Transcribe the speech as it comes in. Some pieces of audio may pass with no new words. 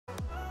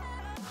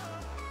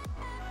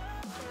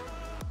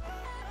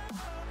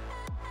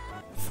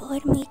For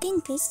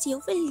making this,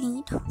 you will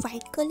need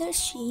white color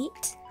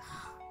sheets,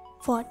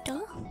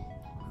 water,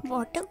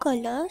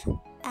 watercolor,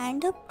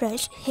 and a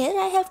brush. Here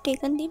I have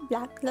taken the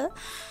black color,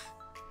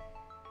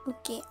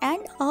 okay,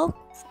 and a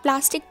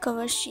plastic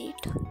cover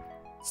sheet.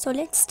 So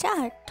let's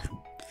start.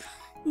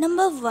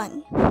 Number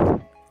 1.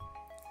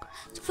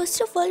 So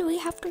first of all, we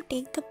have to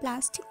take the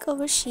plastic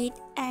cover sheet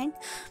and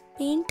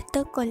paint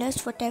the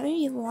colors whatever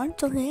you want.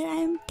 So here I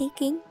am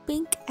taking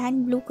pink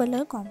and blue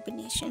color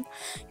combination.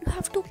 You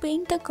have to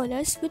paint the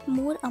colors with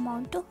more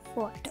amount of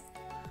water,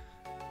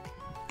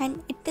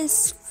 and it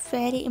is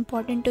very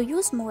important to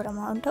use more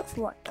amount of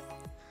water.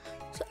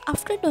 So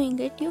after doing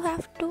it, you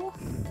have to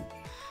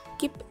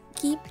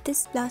keep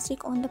this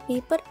plastic on the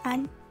paper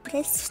and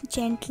press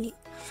gently.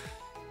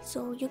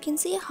 So you can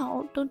see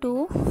how to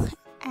do,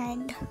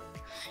 and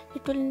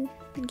it will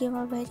give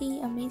a very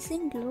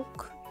amazing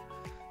look.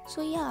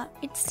 So yeah,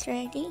 it's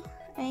ready,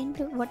 and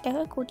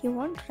whatever code you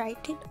want,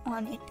 write it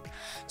on it.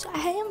 So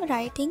I am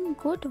writing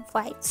good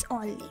vibes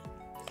only.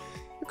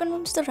 You can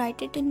also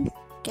write it in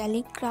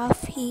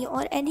calligraphy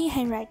or any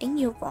handwriting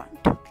you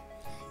want.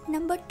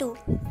 Number 2.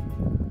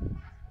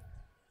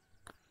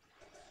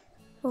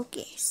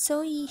 Okay,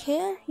 so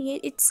here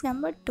it's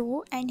number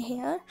 2, and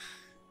here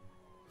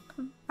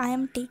I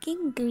am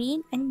taking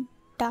green and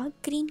dark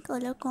green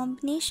color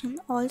combination,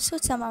 also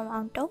some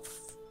amount of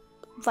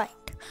white.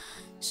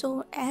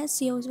 So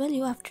as usual,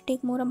 you have to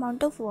take more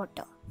amount of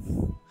water.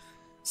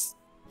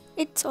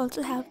 It's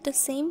also have the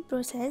same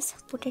process.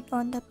 Put it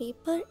on the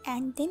paper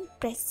and then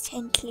press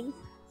gently.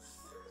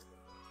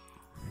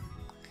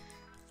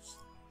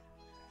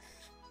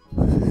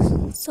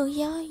 So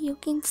yeah, you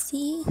can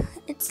see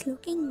it's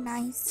looking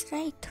nice,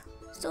 right?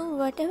 So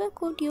whatever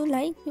code you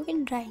like, you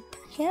can write.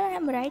 Here I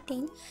am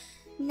writing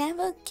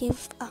never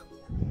give up.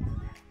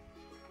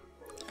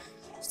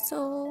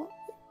 So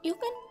you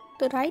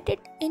can write it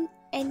in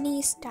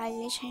any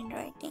stylish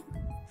handwriting.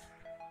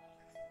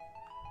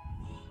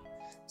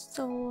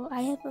 So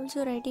I have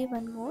also ready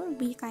one more,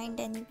 be kind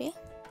anyway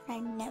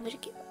and never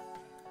give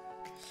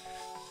up.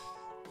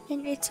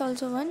 And it's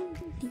also one,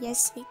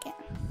 yes we can.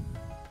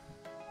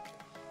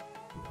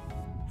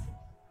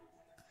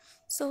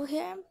 So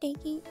here I'm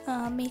taking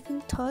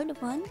making third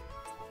one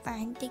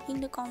and taking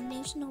the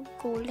combination of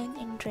golden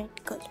and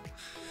red color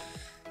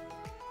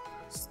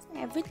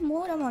with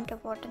more amount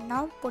of water.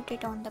 Now put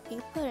it on the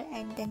paper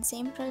and then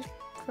same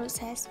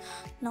process.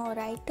 Now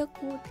write the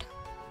code.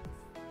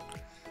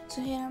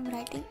 So here I'm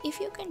writing, if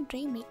you can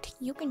dream it,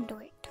 you can do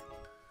it.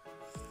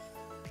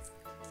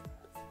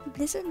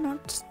 This is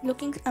not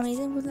looking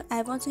amazing because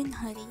I was in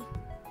hurry.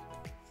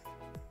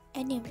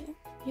 Anyway,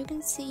 you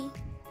can see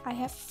I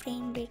have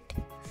framed it.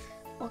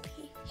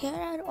 Okay, here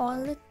are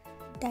all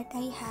that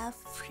I have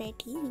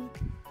ready.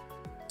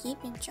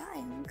 Keep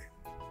enjoying.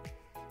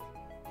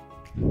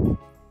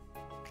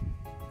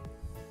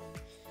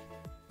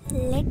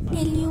 Let me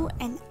tell you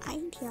an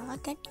idea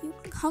that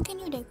how can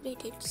you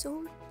decorate it.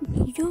 So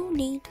you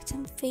need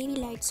some fairy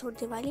lights or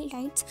Diwali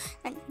lights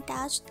and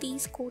attach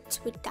these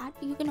quotes with that.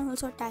 You can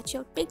also attach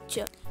your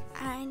picture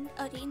and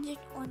arrange it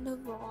on the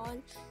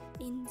wall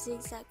in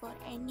zigzag or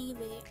any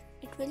way.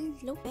 It will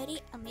look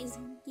very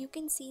amazing. You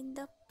can see in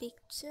the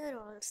picture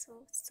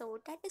also. So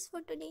that is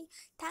for today.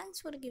 Thanks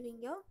for giving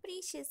your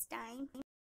precious time.